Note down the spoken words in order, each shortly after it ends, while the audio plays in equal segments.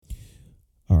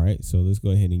right, so let's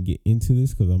go ahead and get into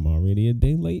this because I'm already a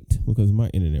day late because my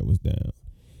internet was down.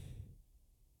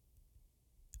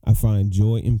 I find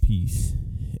joy and peace,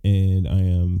 and I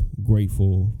am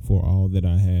grateful for all that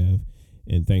I have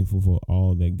and thankful for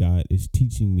all that God is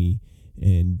teaching me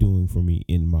and doing for me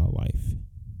in my life.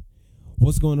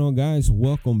 What's going on, guys?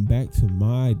 Welcome back to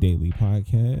my daily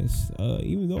podcast.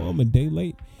 Even though I'm a day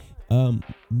late,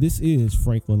 this is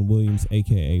Franklin Williams,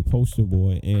 aka Poster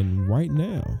Boy, and right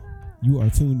now you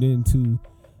are tuned into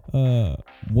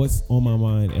what's on my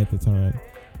mind at the time.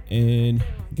 And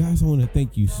guys, I want to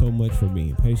thank you so much for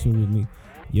being patient with me.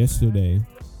 Yesterday,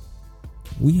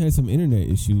 we had some internet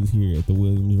issues here at the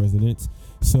Williams residence,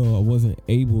 so I wasn't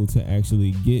able to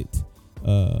actually get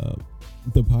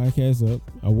the podcast up.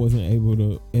 I wasn't able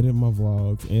to edit my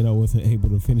vlogs, and I wasn't able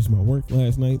to finish my work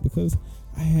last night because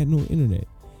I had no internet.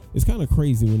 It's kind of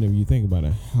crazy whenever you think about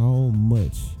it, how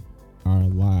much our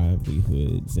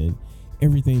livelihoods and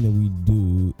everything that we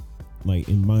do, like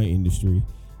in my industry,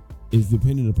 is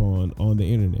dependent upon on the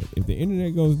internet. If the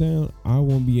internet goes down, I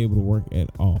won't be able to work at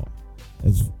all.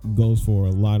 As goes for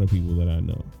a lot of people that I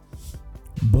know.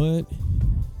 But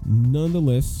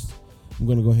nonetheless, I'm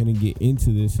going to go ahead and get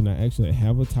into this, and I actually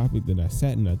have a topic that I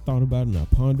sat and I thought about and I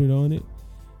pondered on it,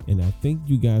 and I think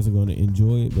you guys are going to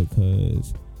enjoy it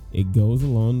because it goes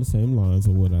along the same lines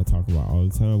of what I talk about all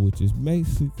the time, which is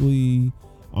basically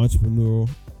the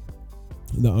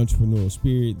entrepreneurial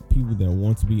spirit, people that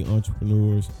want to be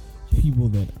entrepreneurs, people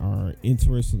that are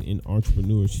interested in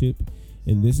entrepreneurship.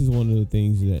 And this is one of the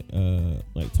things that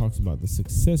talks about the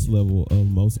success level of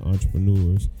most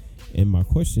entrepreneurs. And my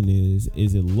question is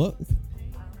it luck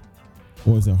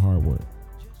or is it hard work?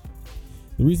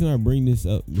 The reason I bring this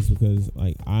up is because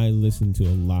I listen to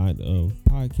a lot of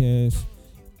podcasts.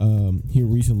 Here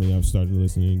recently, I've started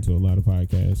listening to a lot of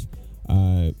podcasts.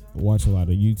 I watch a lot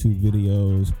of YouTube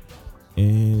videos,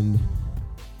 and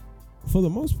for the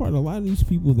most part, a lot of these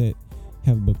people that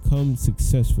have become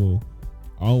successful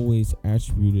always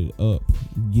attributed up,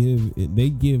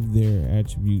 give their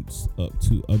attributes up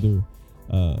to other,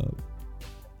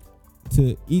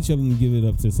 to each of them give it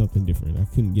up to something different. I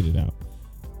couldn't get it out.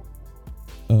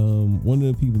 One of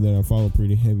the people that I follow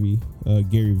pretty heavy,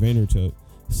 Gary Vaynerchuk,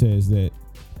 says that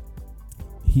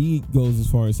he goes as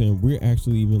far as saying we're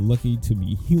actually even lucky to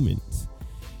be humans.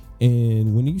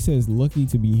 And when he says lucky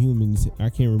to be humans, I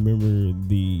can't remember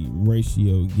the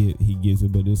ratio he gives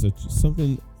it, but it's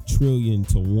something trillion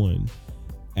to one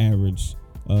average.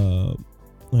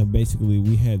 Basically,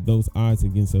 we had those odds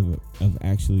against of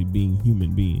actually being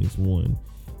human beings. One,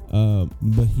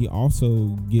 but he also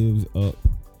gives up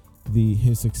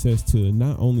his success to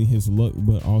not only his luck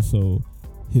but also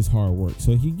his hard work.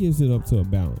 So he gives it up to a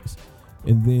balance.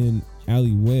 And then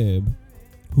Ali Webb,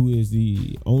 who is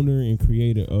the owner and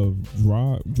creator of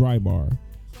Dry Bar.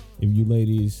 If you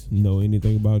ladies know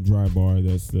anything about Dry Bar,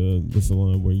 that's the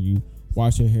salon where you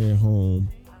wash your hair at home,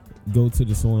 go to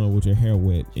the salon with your hair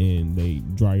wet, and they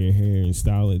dry your hair and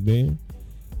style it there.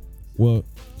 Well,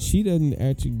 she doesn't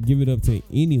actually give it up to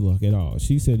any luck at all.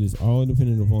 She said it's all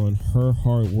dependent upon her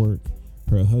hard work,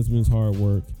 her husband's hard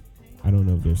work. I don't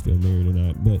know if they're still married or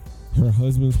not, but her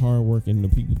husband's hard work and the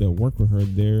people that work with her,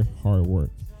 their hard work.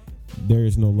 There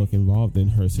is no luck involved in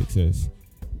her success.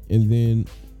 And then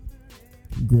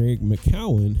Greg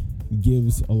McKeown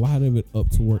gives a lot of it up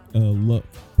to work, luck,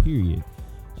 period.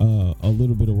 A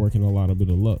little bit of work and a lot of bit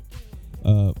of luck.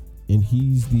 And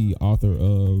he's the author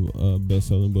of a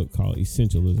best-selling book called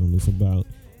Essentialism. It's about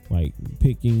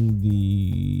picking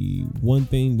the one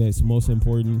thing that's most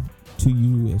important to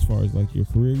you as far as your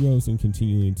career goes and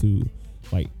continuing to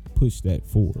push that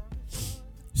forward.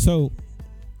 So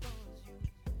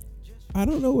I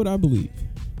don't know what I believe,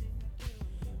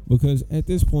 because at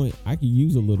this point I could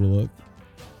use a little luck,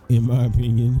 in my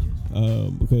opinion,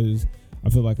 because I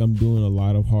feel like I'm doing a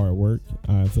lot of hard work.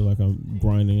 I feel like I'm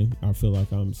grinding. I feel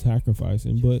like I'm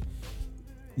sacrificing. But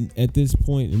at this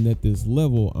point and at this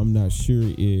level, I'm not sure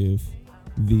if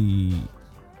the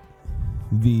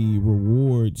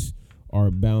rewards are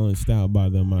balanced out by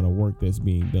the amount of work that's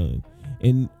being done.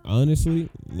 And honestly,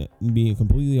 being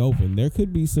completely open, there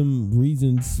could be some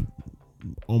reasons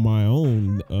on my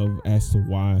own as to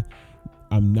why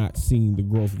I'm not seeing the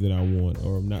growth that I want,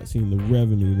 or I'm not seeing the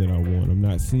revenue that I want. I'm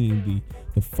not seeing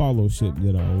the follow-ship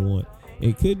that I want.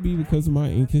 It could be because of my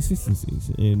inconsistencies,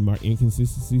 and my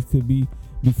inconsistencies could be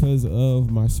because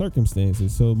of my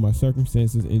circumstances. So my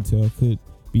circumstances intel could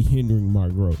be hindering my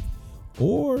growth,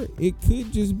 or it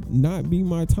could just not be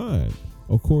my time,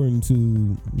 according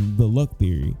to the luck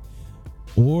theory.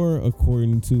 Or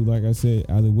according to, like I said,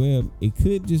 Ali Webb, it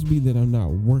could just be that I'm not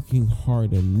working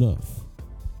hard enough.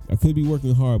 I could be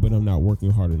working hard, but I'm not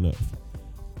working hard enough.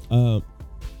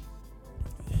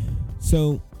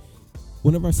 So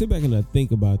whenever I sit back and I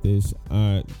think about this,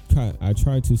 I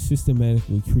try to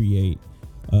systematically create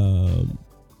an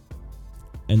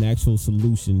actual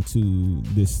solution to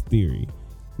this theory: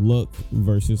 luck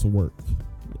versus work.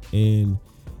 And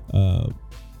I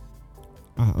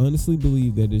honestly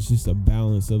believe that it's just a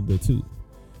balance of the two.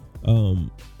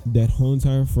 That whole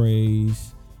entire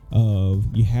phrase of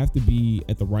you have to be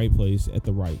at the right place at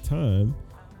the right time,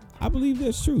 I believe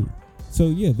that's true. So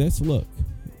yeah, that's luck.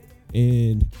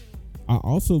 And I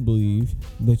also believe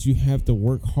that you have to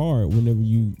work hard whenever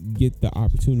you get the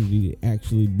opportunity to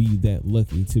actually be that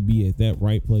lucky to be at that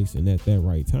right place and at that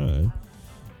right time.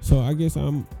 So I guess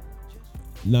I'm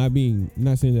not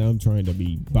saying that I'm trying to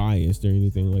be biased or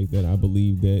anything like that. I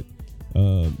believe that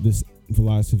this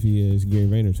philosophy is Gary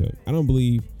Vaynerchuk. I don't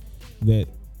believe that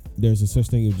there's a such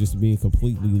thing of just being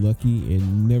completely lucky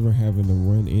and never having to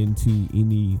run into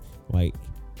any like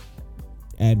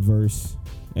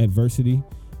adversity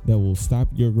that will stop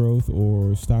your growth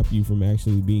or stop you from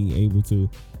actually being able to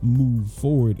move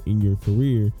forward in your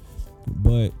career.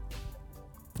 But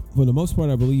for the most part,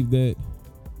 I believe that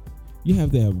you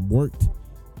have to have worked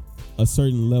a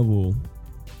certain level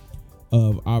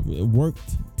of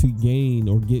worked to gain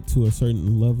or get to a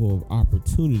certain level of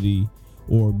opportunity,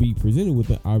 or be presented with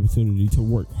the opportunity to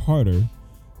work harder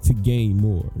to gain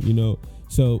more,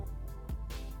 so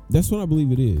that's what I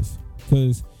believe it is.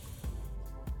 Because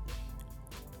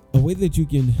a way that you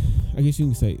can, I guess you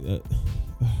can say,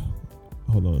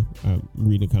 hold on, I'm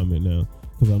reading a comment now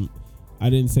because I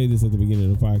didn't say this at the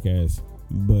beginning of the podcast,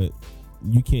 but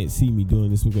you can't see me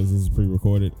doing this because this is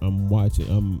pre-recorded. I'm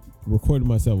recording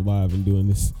myself live and doing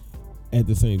this at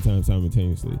the same time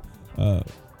simultaneously.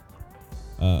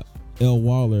 L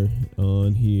Waller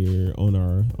on here on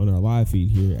our live feed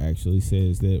here actually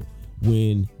says that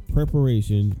when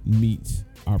preparation meets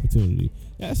opportunity,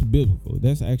 that's biblical.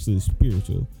 That's actually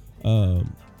spiritual.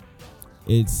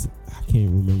 It's, I can't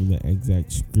remember the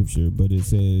exact scripture, but it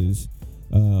says,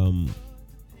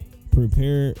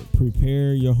 prepare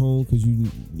your home, because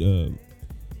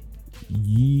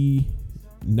ye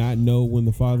not know when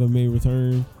the Father may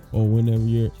return, or whenever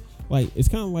you're like, it's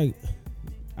kind of like,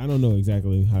 I don't know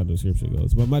exactly how the scripture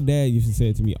goes, but my dad used to say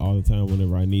it to me all the time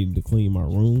whenever I needed to clean my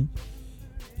room.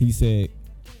 He said,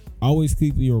 always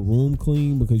keep your room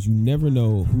clean because you never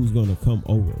know who's going to come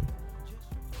over.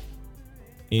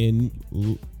 And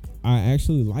I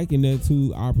actually liken that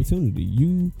to opportunity.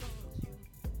 You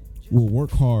will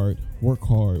work hard.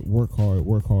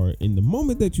 And the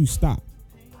moment that you stop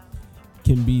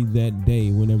can be that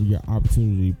day whenever your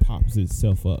opportunity pops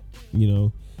itself up,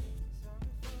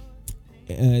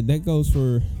 that goes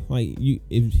for like I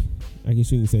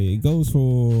guess you can say it goes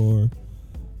for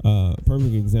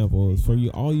perfect example is for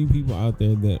all you people out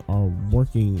there that are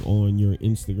working on your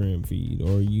Instagram feed,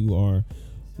 or you are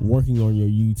working on your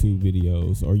YouTube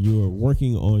videos, or you're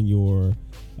working on your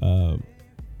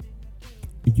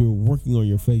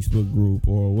Facebook group,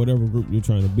 or whatever group you're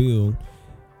trying to build.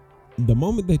 The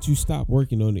moment that you stop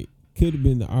working on it could have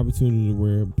been the opportunity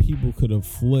where people could have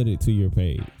flooded to your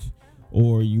page,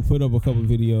 or you put up a couple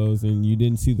videos and you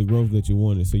didn't see the growth that you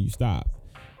wanted, so you stopped.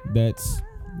 That's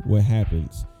what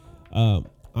happens.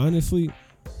 Honestly,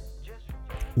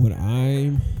 what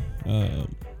I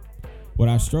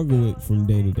struggle with from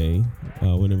day to day,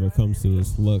 whenever it comes to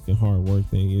this luck and hard work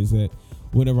thing, is that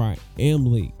whenever I am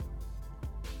late,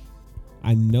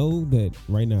 I know that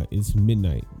right now it's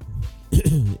midnight,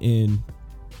 and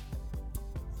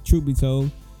truth be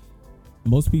told,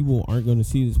 most people aren't going to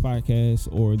see this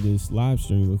podcast or this live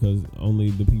stream because only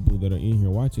the people that are in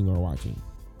here watching are watching,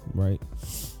 right?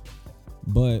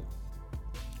 But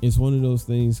it's one of those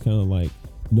things, kind of like,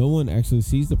 no one actually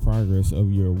sees the progress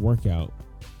of your workout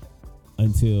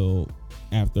until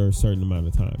after a certain amount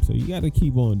of time. So you got to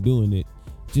keep on doing it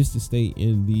just to stay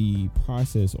in the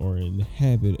process or in the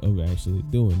habit of actually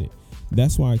doing it.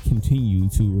 That's why I continue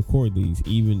to record these,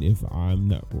 even if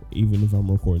I'm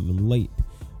recording them late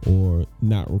or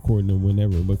not recording them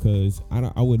whenever, because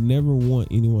I would never want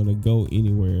anyone to go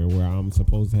anywhere where I'm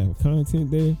supposed to have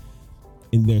content there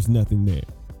and there's nothing there.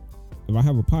 If I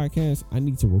have a podcast, I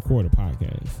need to record a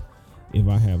podcast. If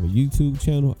I have a YouTube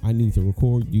channel, I need to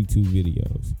record YouTube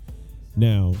videos.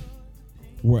 Now,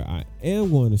 where I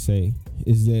am going to say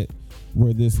is that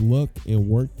where this luck and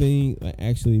work thing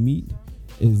actually meet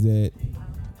is that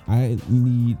I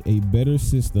need a better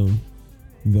system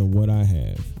than what I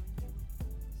have.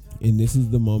 And this is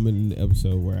the moment in the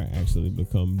episode where I actually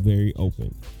become very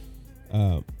open.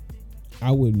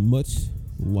 I would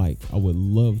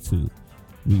love to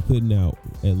be putting out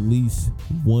at least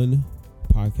one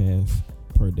podcast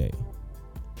per day.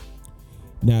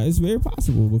 Now, it's very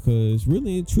possible because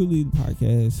really and truly, the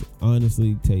podcast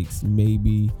honestly takes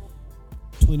maybe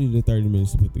 20 to 30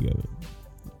 minutes to put together.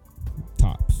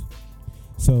 Tops.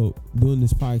 So, doing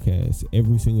this podcast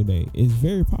every single day is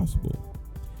very possible.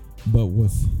 But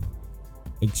what's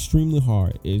extremely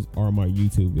hard are my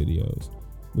YouTube videos,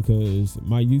 because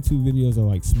my YouTube videos are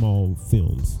like small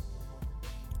films.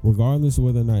 Regardless of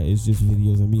whether or not it's just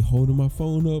videos of me holding my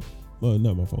phone up,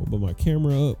 not my phone, but my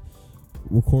camera up,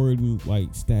 recording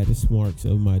like status marks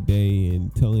of my day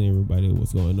and telling everybody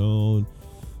what's going on,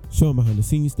 showing behind the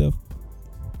scenes stuff.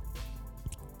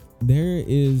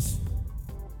 There's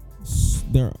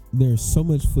so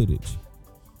much footage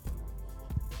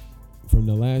from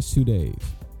the last 2 days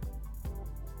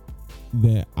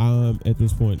that I'm at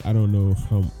this point, I don't know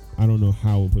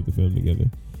how we'll put the film together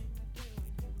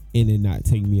and it not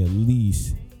take me at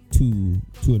least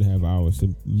 2.5 hours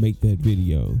to make that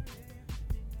video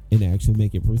and actually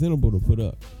make it presentable to put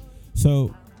up.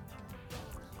 So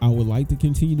I would like to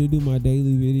continue to do my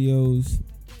daily videos,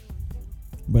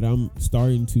 but I'm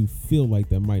starting to feel like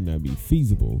that might not be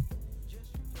feasible.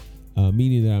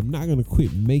 Meaning that I'm not going to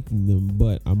quit making them,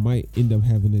 but I might end up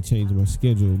having to change my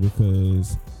schedule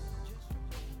because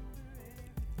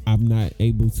I'm not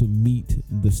able to meet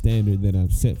the standard that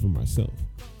I've set for myself.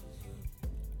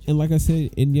 And like I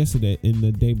said in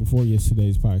the day before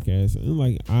yesterday's podcast, and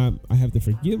like I have to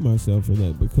forgive myself for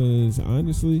that, because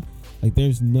honestly, like,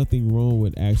 there's nothing wrong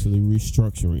with actually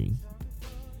restructuring.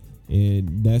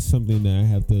 And that's something that I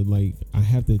have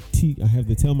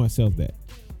to tell myself that.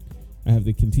 I have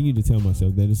to continue to tell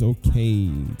myself that it's okay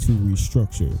to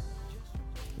restructure.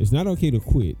 It's not okay to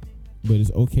quit, but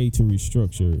it's okay to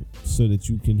restructure so that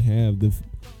you can have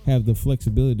the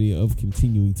flexibility of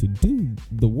continuing to do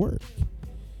the work.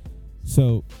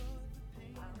 So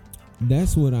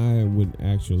that's what I would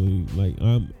actually like.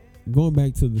 I'm going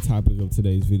back to the topic of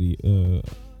today's video,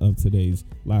 of today's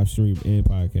live stream and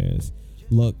podcast,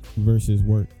 luck versus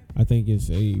work. I think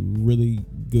it's a really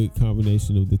good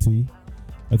combination of the two.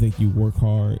 I think you work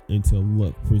hard until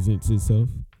luck presents itself.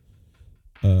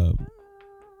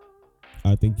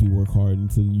 I think you work hard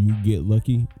until you get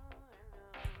lucky.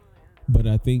 But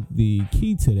I think the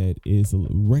key to that is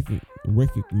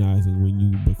recognizing when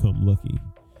you become lucky.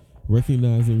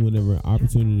 Recognizing whenever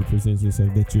opportunity presents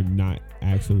itself that you're not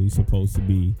actually supposed to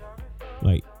be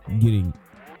like getting,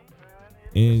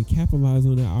 and capitalize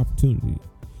on that opportunity.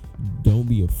 Don't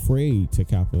be afraid to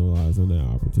capitalize on that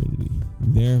opportunity.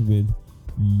 There have been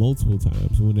multiple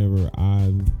times whenever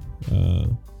I've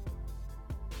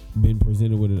been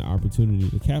presented with an opportunity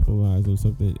to capitalize on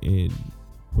something, and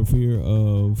for fear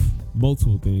of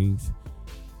multiple things,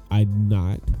 I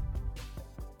not.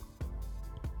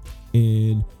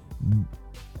 And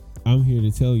I'm here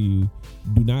to tell you,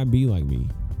 do not be like me.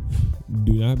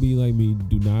 Do not be like me.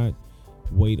 Do not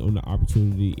wait on the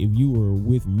opportunity. If you were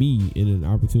with me and an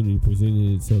opportunity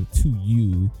presented itself to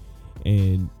you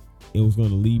and it was going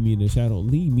to leave me in the shadow,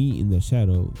 leave me in the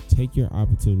shadow. Take your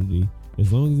opportunity.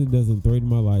 As long as it doesn't threaten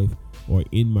my life or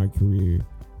in my career,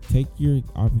 take your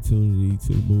opportunity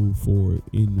to move forward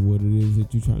in what it is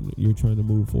that you're trying to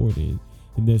move forward in.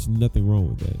 And there's nothing wrong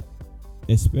with that,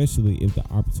 especially if the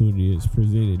opportunity is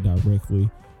presented directly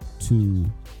to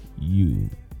you.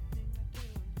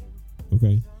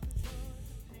 Okay?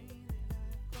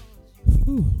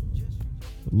 Whew.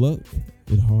 Luck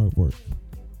and hard work.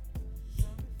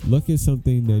 Luck is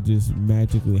something that just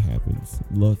magically happens.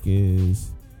 Luck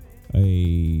is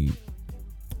a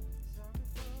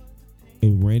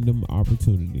random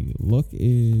opportunity. Luck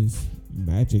is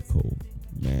magical.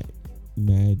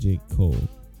 Magical.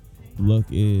 Luck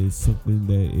is something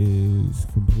that is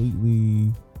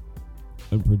completely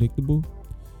unpredictable.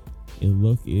 And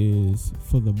luck is,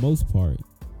 for the most part,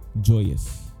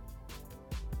 joyous,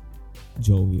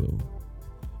 jovial.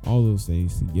 All those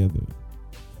things together.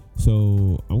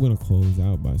 So I'm going to close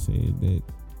out by saying that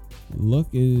luck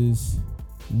is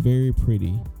very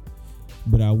pretty,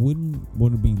 but I wouldn't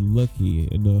want to be lucky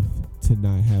enough to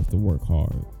not have to work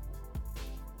hard.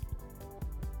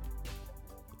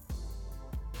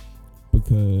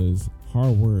 Because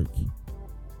hard work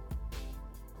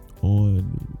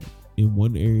in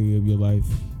one area of your life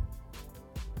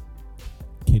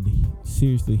can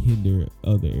seriously hinder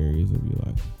other areas of your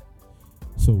life.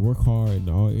 So work hard in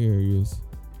all areas.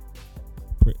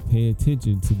 Pay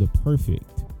attention to the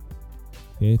perfect.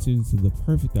 Pay attention to the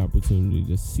perfect opportunity,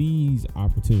 to seize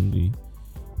opportunity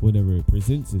whenever it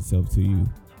presents itself to you.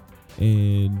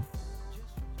 And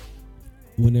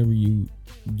whenever you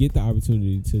get the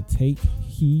opportunity to take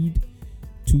heed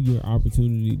to your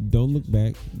opportunity. Don't look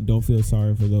back. Don't feel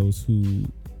sorry for those who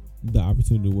the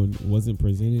opportunity wasn't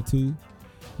presented to,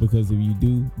 because if you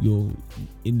do, you'll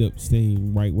end up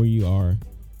staying right where you are,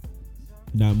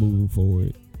 not moving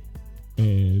forward.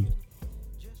 And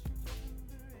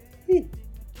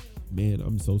man,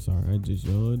 I'm so sorry. I just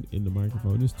yawned in the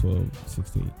microphone. It's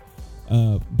 12:16.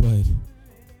 But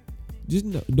just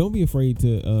don't be afraid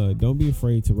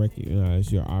to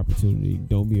recognize your opportunity.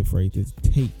 Don't be afraid to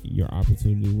take your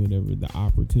opportunity whenever the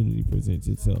opportunity presents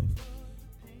itself.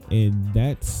 And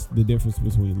that's the difference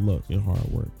between luck and hard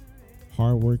work.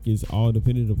 Hard work is all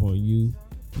dependent upon you.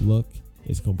 Luck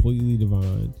is completely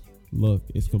divine. Luck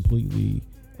is completely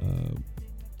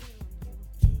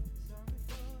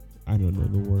I don't know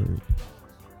the word.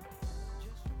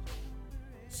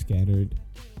 Scattered.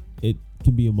 It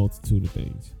can be a multitude of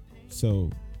things.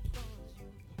 So,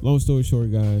 long story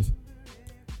short, guys,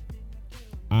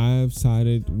 I've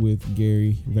sided with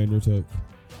Gary Vaynerchuk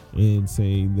in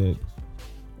saying that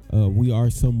we are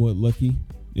somewhat lucky,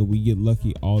 and we get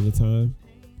lucky all the time.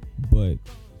 But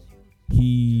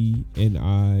he and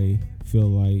I feel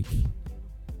like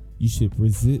you should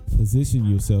position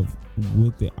yourself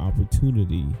with the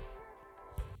opportunity.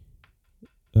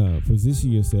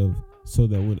 Position yourself so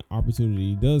that when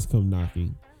opportunity does come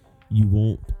knocking, you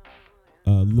won't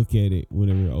look at it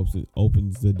whenever it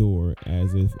opens the door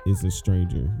as if it's a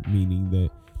stranger. Meaning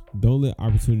that don't let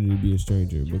opportunity be a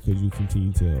stranger, because you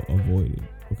continue to avoid it.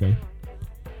 Okay.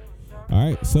 All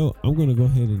right. So I'm going to go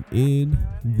ahead and end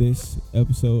this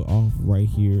episode off right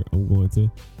here. I'm going to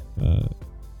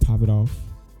top it off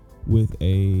with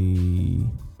a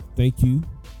thank you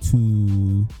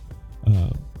to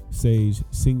Sage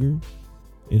Singer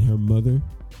and her mother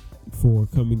for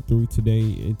coming through today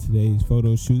in today's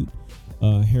photo shoot.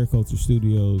 Hair Culture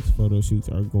Studios photo shoots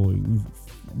are going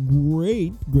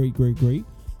great.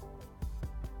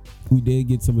 We did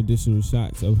get some additional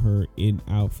shots of her in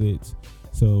outfits,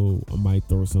 so I might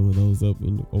throw some of those up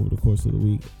over the course of the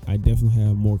week. I definitely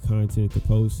have more content to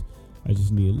post. I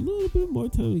just need a little bit more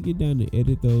time to get down to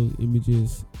edit those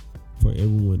images for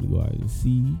everyone to go out and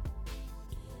see.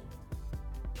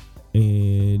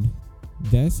 And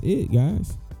that's it,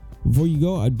 guys. Before you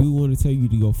go, I do want to tell you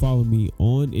to go follow me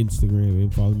on Instagram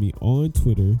and follow me on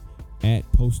Twitter at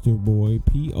Posterboy,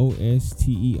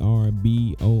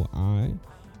 POSTERBOI.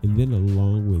 And then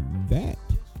along with that,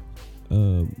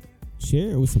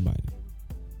 share it with somebody.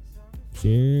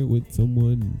 Share it with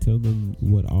someone and tell them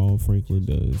what all Franklin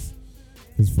does,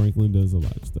 because Franklin does a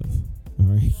lot of stuff. All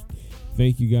right.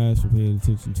 Thank you guys for paying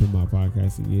attention to my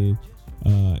podcast again.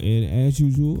 And as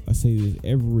usual, I say this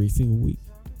every single week.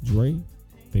 Dre,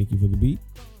 thank you for the beat.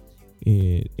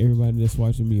 And everybody that's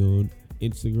watching me on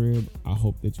Instagram, I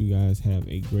hope that you guys have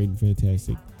a great and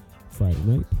fantastic Friday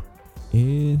night.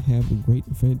 And have a great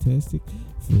and fantastic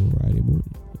Saturday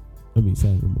morning,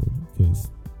 because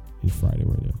it's Friday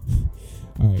right now.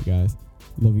 All right, guys.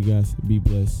 Love you guys. Be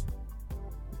blessed.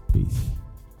 Peace.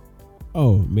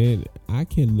 Oh, man, I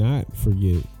cannot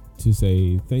forget to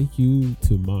say thank you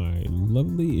to my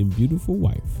lovely and beautiful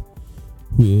wife,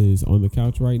 who is on the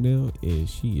couch right now, and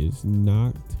she is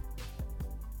knocked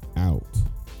out.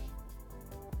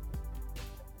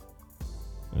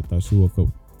 I thought she woke up,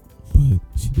 but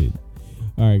she didn't.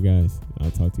 All right, guys. I'll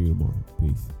talk to you tomorrow.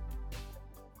 Peace.